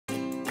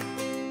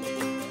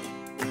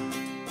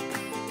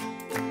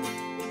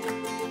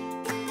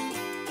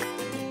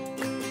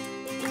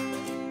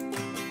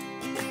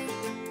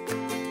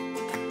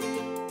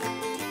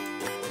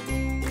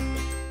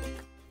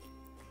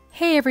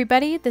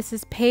everybody, this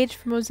is Paige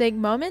from Mosaic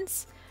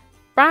Moments.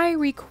 By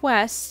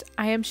request,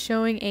 I am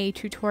showing a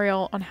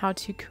tutorial on how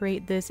to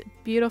create this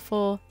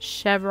beautiful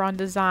chevron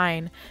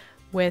design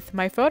with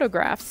my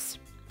photographs.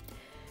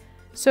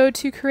 So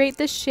to create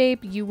this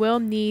shape, you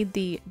will need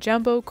the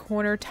Jumbo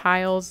Corner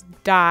Tiles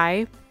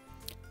die.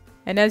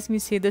 And as you can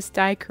see, this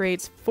die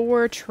creates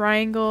 4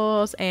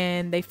 triangles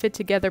and they fit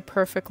together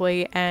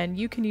perfectly. And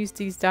you can use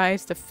these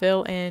dies to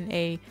fill in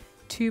a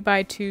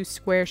 2x2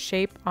 square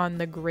shape on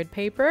the grid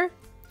paper.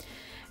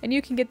 And you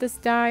can get this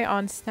die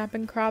on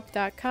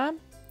snapandcrop.com.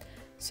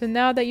 So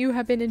now that you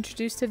have been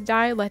introduced to the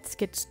die, let's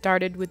get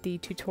started with the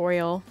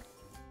tutorial.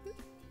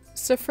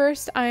 So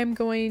first I am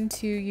going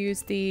to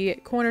use the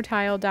corner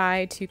tile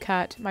die to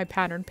cut my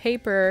pattern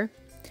paper.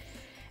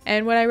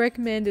 And what I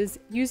recommend is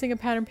using a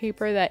pattern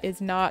paper that is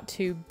not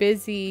too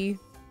busy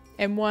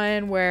and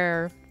one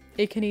where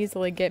it can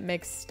easily get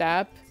mixed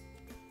up.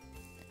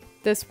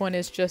 This one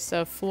is just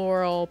a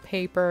floral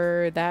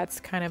paper that's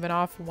kind of an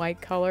off-white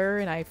color,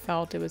 and I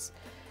felt it was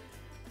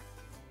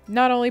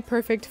not only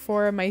perfect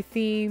for my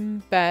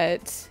theme,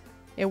 but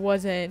it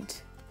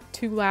wasn't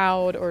too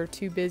loud or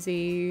too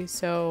busy.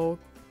 So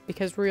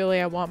because really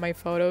I want my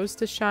photos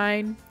to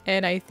shine,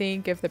 and I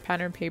think if the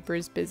pattern paper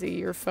is busy,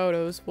 your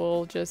photos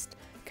will just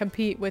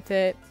compete with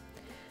it.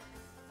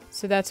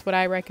 So that's what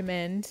I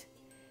recommend.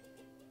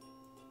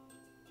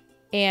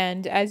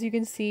 And as you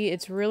can see,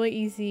 it's really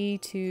easy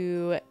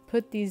to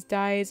put these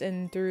dies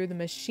in through the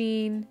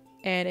machine,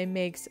 and it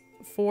makes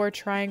 4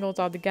 triangles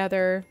all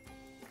together.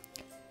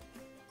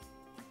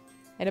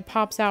 And it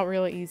pops out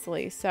really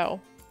easily. So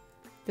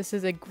this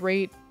is a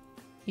great,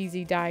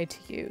 easy die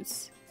to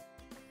use.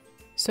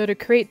 So to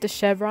create the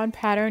chevron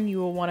pattern, you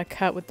will want to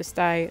cut with this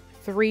die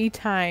 3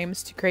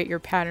 times to create your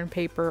pattern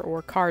paper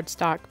or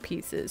cardstock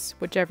pieces,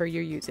 whichever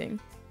you're using.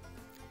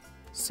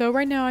 So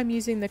right now I'm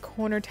using the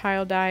corner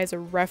tile die as a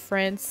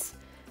reference.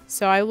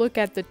 So I look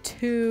at the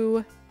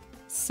 2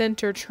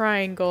 center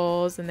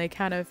triangles and they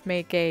kind of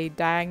make a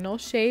diagonal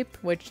shape,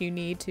 which you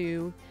need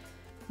to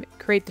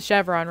create the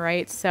chevron,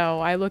 right? So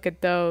I look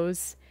at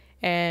those,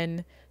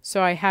 and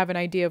so I have an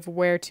idea of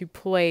where to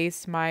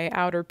place my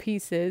outer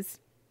pieces.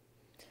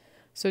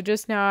 So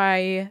just now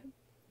I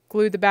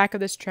glued the back of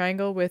this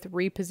triangle with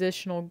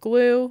Re-positionable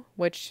glue,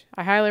 which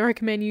I highly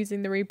recommend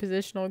using the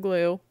Re-positionable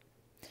glue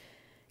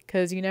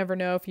because you never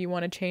know if you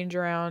want to change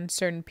around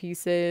certain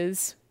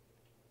pieces.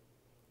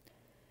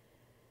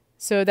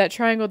 So that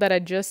triangle that I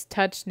just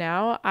touched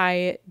now,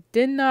 I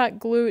did not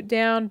glue it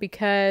down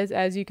because,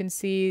 as you can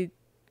see,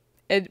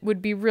 it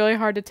would be really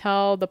hard to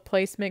tell the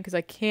placement because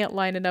I can't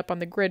line it up on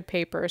the grid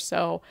paper.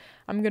 So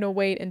I'm going to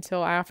wait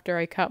until after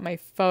I cut my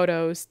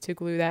photos to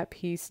glue that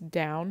piece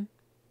down.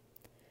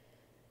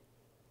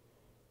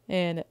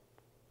 And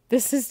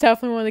this is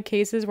definitely one of the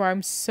cases where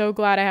I'm so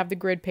glad I have the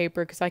grid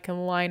paper because I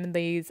can line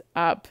these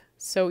up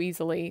so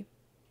easily.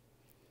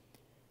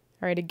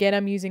 All right, again,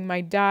 I'm using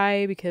my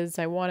die because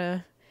I want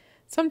to...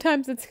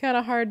 Sometimes it's kind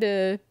of hard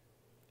to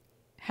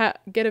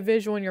get a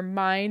visual in your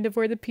mind of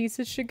where the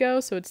pieces should go,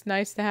 so it's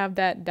nice to have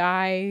that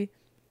die.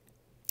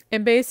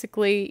 And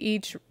basically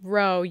each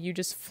row you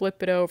just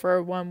flip it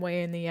over one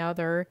way and the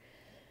other.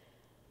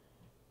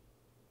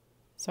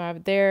 So I have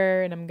it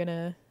there, and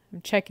I'm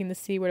checking to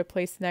see where to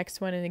place the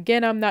next one. And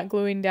again, I'm not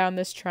gluing down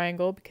this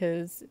triangle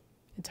because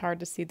it's hard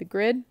to see the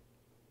grid.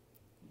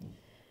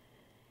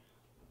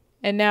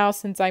 And now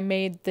since I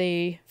made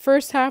the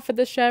first half of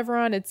the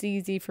chevron, it's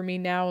easy for me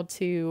now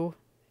to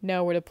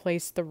know where to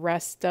place the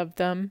rest of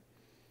them.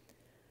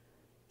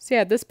 So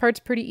yeah, this part's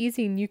pretty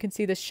easy, and you can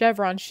see the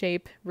chevron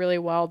shape really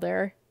well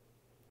there.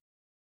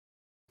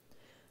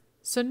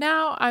 So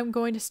now I'm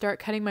going to start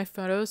cutting my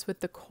photos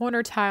with the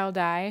corner tile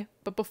die,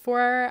 but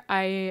before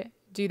I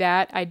do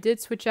that, I did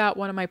switch out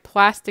one of my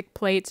plastic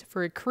plates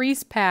for a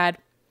crease pad.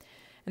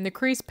 And the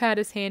crease pad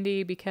is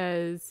handy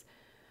because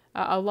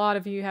a lot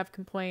of you have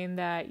complained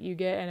that you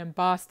get an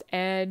embossed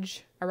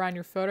edge around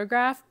your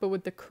photograph, but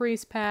with the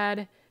crease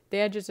pad, the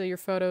edges of your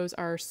photos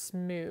are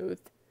smooth.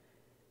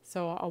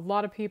 So a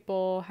lot of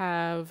people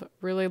have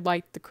really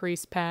liked the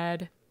crease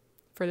pad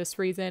for this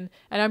reason.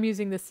 And I'm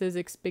using the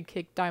Sizzix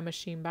BigKick die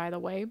machine, by the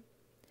way.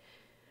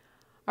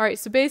 Alright,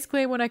 so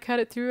basically when I cut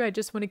it through, I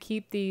just want to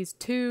keep these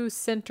 2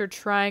 center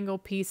triangle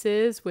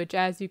pieces, which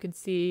as you can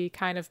see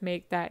kind of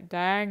make that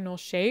diagonal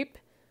shape.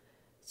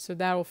 So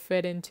that will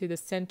fit into the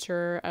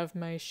center of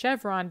my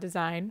chevron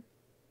design.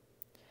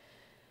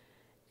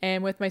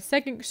 And with my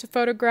second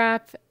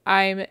photograph,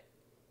 I'm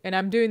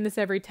doing this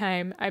every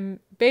time,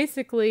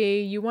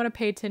 you want to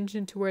pay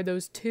attention to where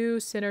those 2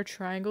 center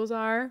triangles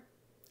are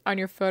on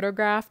your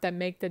photograph that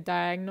make the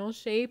diagonal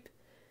shape.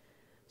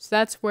 So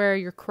that's where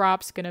your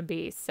crop's going to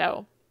be.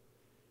 So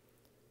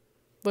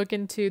look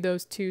into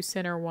those 2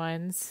 center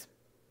ones,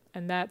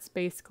 and that's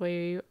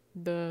basically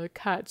the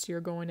cuts you're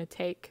going to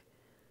take.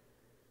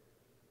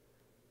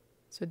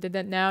 So I did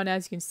that now, and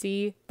as you can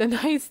see, the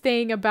nice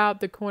thing about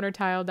the corner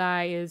tile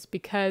die is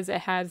because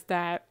it has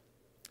that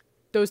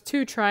those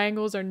 2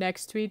 triangles are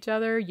next to each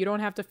other, you don't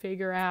have to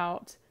figure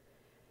out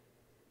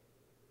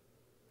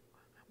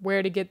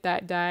where to get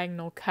that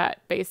diagonal cut,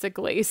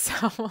 basically.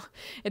 So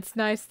it's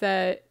nice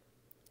that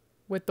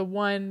with the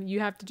one, you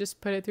have to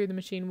just put it through the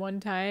machine one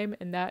time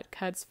and that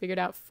cut's figured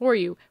out for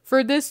you.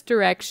 For this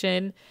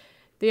direction,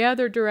 the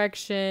other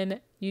direction,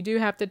 you do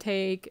have to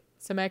take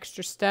some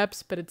extra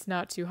steps, but it's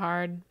not too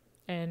hard.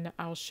 And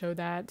I'll show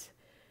that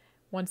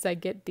once I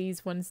get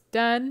these ones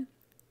done.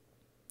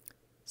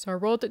 So I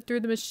rolled it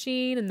through the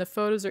machine and the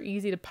photos are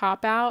easy to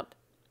pop out.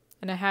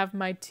 And I have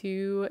my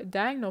 2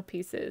 diagonal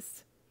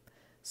pieces.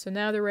 So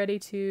now they're ready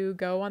to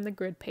go on the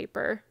grid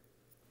paper.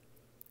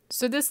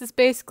 So this is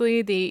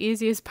basically the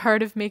easiest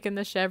part of making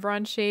the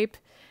chevron shape.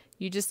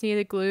 You just need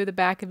to glue the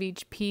back of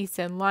each piece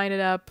and line it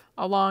up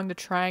along the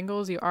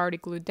triangles you already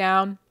glued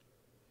down.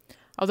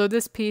 Although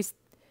this piece,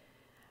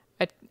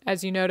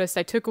 as you noticed,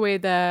 I took away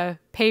the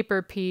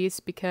paper piece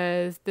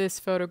because this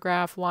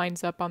photograph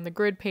lines up on the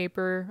grid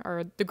paper,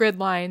 or the grid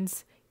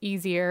lines,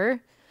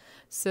 easier.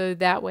 So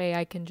that way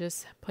I can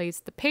just place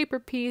the paper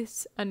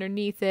piece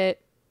underneath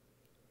it.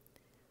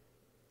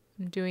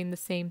 I'm doing the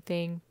same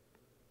thing.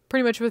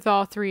 Pretty much with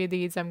all 3 of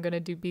these, I'm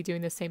going to be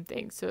doing the same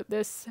thing. So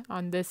this,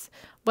 on this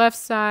left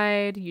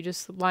side, you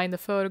just line the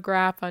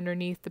photograph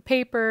underneath the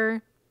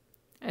paper.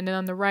 And then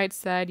on the right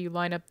side, you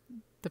line up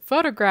the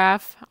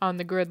photograph on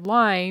the grid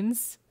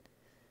lines.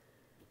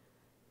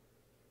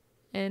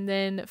 And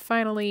then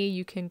finally,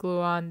 you can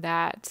glue on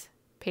that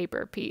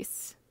paper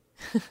piece.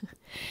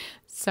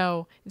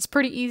 So it's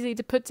pretty easy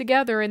to put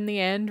together in the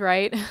end,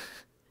 right?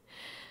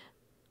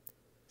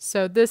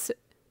 So this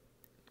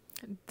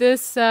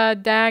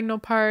diagonal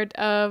part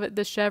of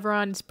the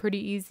chevron is pretty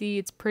easy.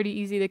 It's pretty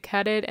easy to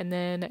cut it, and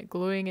then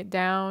gluing it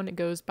down, it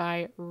goes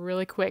by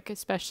really quick,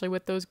 especially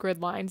with those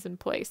grid lines in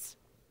place.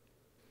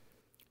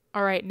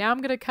 All right, now I'm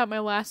going to cut my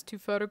last 2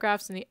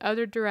 photographs in the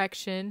other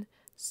direction.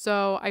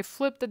 So I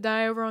flipped the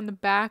die over on the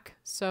back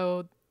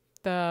so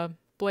the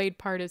blade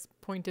part is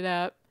pointed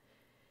up,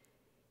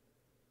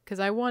 because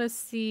I want to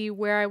see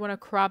where I want to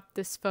crop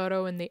this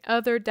photo in the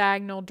other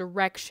diagonal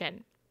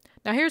direction.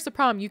 Now here's the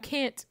problem. You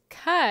can't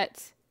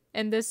cut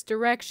in this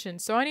direction.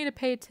 So I need to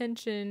pay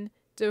attention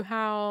to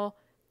how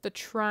the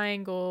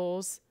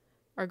triangles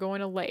are going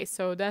to lay.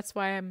 So that's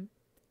why I'm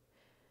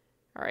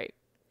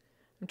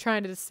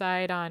trying to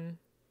decide on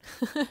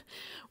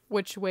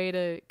which way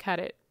to cut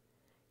it.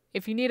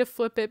 If you need to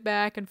flip it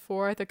back and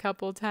forth a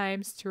couple of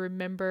times to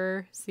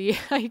remember, see,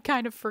 I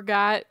kind of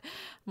forgot.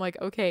 I'm like,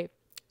 okay,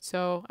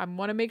 so I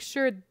want to make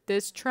sure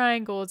this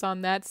triangle is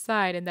on that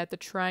side and that the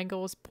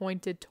triangle is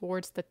pointed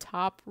towards the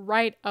top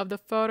right of the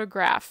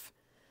photograph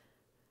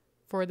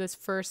for this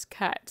first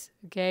cut,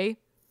 okay?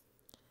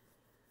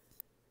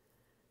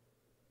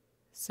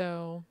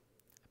 So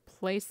I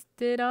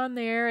placed it on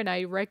there, and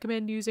I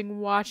recommend using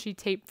washi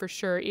tape for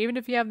sure. Even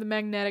if you have the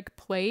magnetic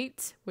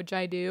plate, which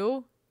I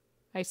do,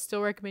 I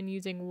still recommend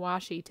using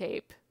washi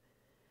tape.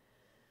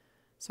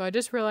 So I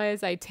just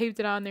realized I taped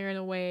it on there in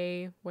a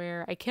way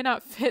where I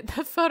cannot fit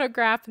the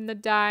photograph and the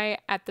die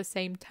at the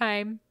same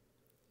time.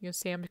 You'll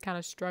see I'm kind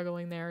of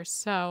struggling there.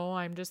 So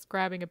I'm just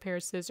grabbing a pair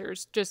of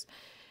scissors. Just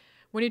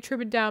when you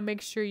trim it down,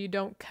 make sure you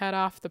don't cut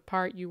off the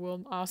part you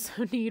will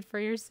also need for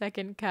your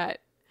second cut.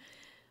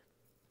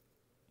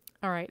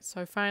 All right, so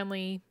I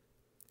finally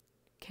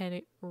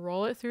can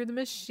roll it through the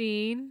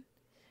machine.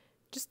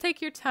 Just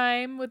take your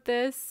time with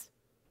this.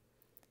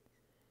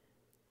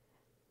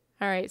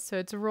 All right, so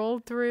it's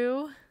rolled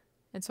through,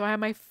 and so I have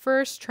my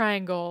first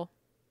triangle.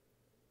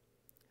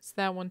 So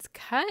that one's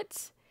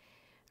cut.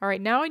 All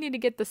right, now I need to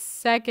get the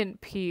second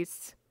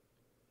piece.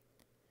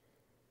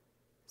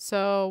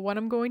 So what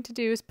I'm going to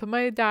do is put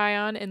my die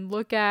on and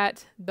look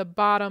at the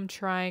bottom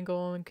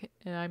triangle,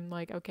 and I'm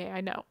like, okay,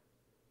 I know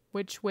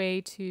which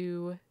way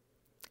to...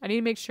 I need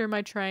to make sure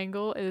my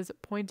triangle is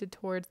pointed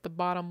towards the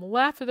bottom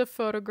left of the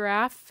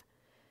photograph,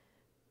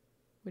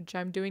 which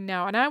I'm doing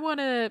now. And I want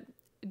to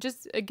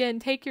just, again,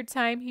 take your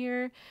time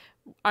here.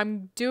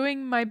 I'm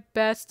doing my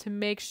best to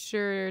make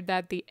sure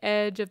that the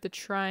edge of the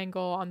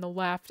triangle on the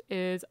left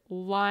is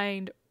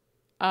lined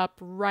up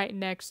right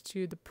next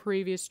to the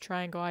previous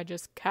triangle I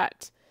just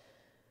cut.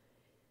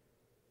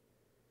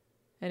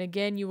 And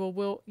again, you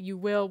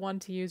will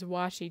want to use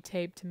washi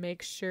tape to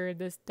make sure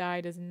this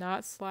die does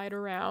not slide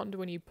around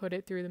when you put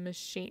it through the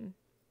machine.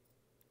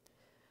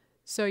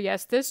 So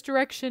yes, this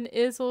direction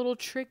is a little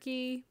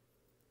tricky.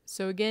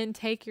 So again,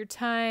 take your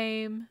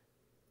time.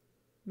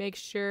 Make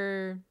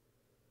sure,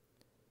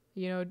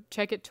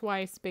 check it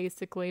twice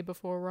basically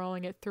before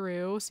rolling it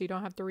through so you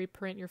don't have to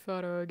reprint your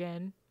photo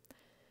again.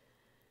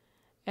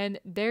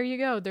 And there you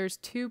go. There's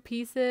two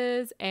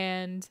pieces,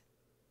 and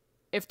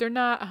if they're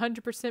not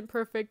 100%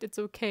 perfect, it's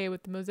okay.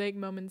 With the Mosaic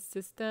Moments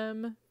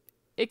system,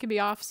 it can be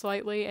off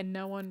slightly and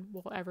no one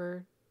will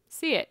ever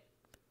see it.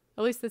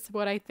 At least that's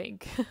what I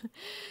think.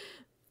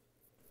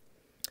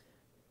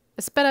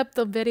 I sped up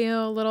the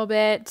video a little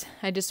bit.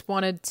 I just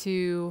wanted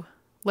to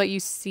let you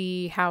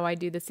see how I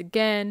do this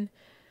again.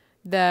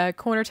 The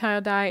corner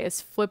tile die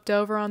is flipped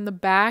over on the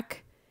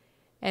back,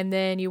 and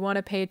then you want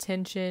to pay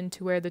attention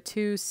to where the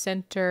two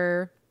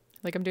center,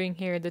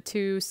 the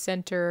two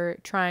center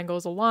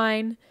triangles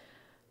align.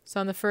 So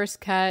on the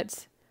first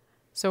cut,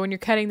 So when you're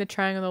cutting the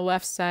triangle on the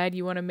left side,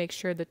 you want to make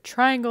sure the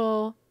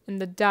triangle in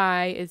the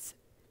die is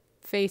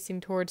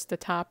facing towards the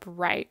top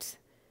right.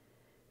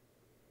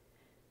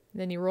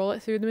 Then you roll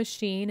it through the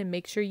machine and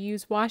make sure you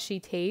use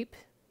washi tape.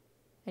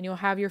 And you'll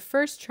have your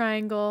first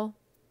triangle.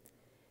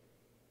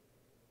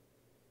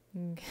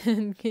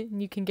 You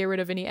can get rid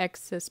of any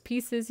excess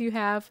pieces you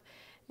have.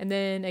 And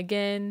then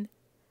again,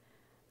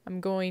 I'm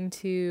going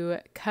to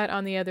cut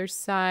on the other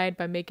side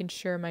by making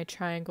sure my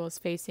triangle is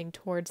facing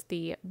towards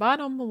the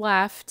bottom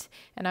left.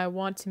 And I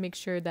want to make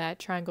sure that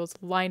triangle is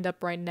lined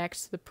up right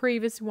next to the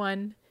previous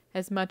one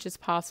as much as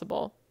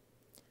possible.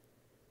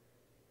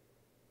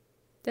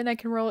 Then I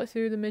can roll it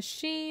through the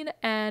machine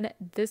and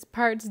this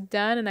part's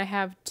done, and I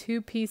have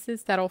two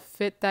pieces that'll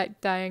fit that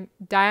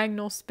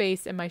diagonal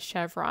space in my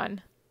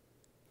chevron.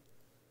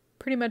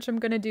 Pretty much I'm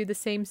going to do the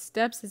same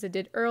steps as I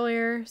did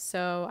earlier,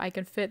 so I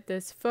can fit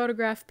this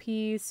photograph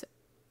piece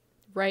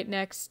right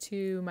next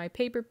to my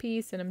paper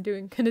piece, and I'm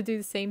going to do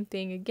the same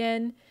thing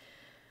again.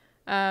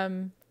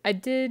 I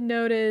did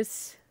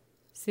notice,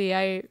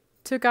 I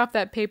took off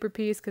that paper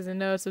piece because I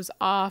noticed it was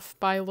off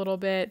by a little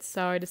bit,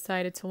 so I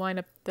decided to line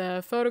up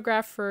the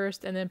photograph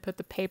first and then put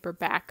the paper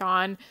back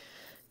on.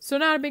 So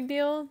not a big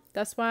deal.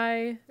 That's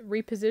why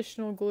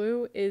repositional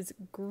glue is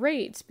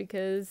great,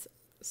 because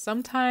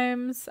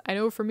sometimes, I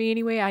know for me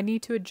anyway, I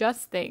need to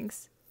adjust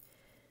things.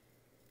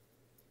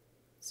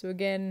 So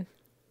again,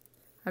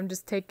 I'm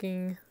just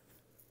taking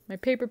my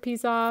paper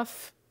piece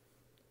off,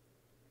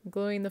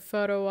 gluing the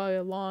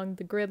photo along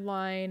the grid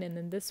line, and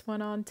then this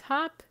one on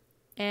top.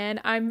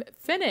 And I'm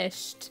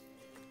finished.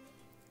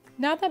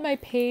 Now that my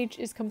page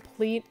is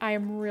complete, I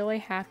am really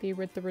happy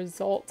with the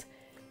result.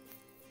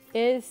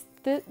 To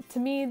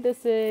me,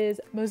 this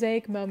is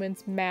Mosaic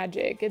Moments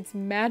magic. It's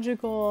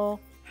magical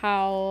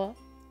how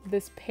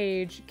this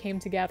page came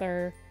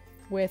together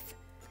with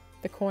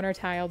the corner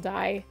tile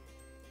die.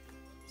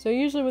 So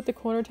usually with the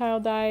corner tile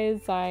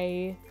dies,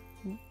 I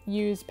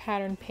use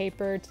patterned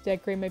paper to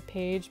decorate my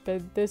page,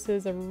 but this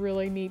is a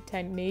really neat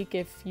technique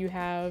if you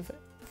have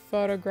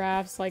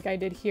photographs like I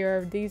did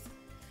here.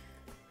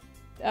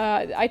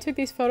 I took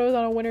these photos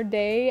on a winter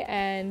day,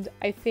 and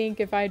I think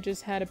if I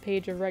just had a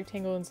page of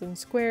rectangles and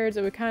squares,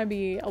 it would kind of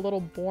be a little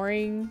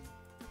boring.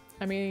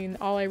 I mean,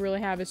 all I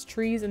really have is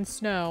trees and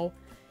snow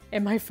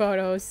in my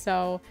photos,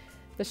 so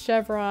the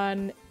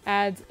chevron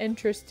adds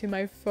interest to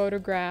my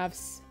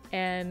photographs,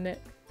 and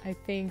I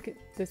think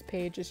this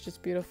page is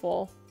just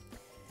beautiful.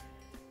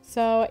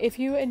 So if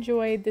you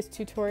enjoyed this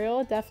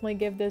tutorial, definitely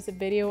give this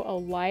video a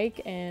like,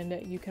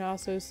 and you can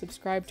also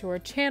subscribe to our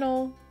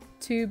channel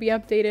to be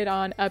updated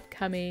on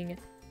upcoming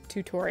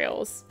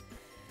tutorials.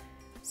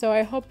 So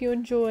I hope you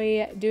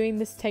enjoy doing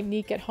this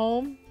technique at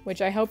home,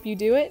 which I hope you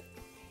do it,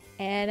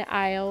 and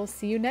I'll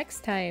see you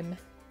next time.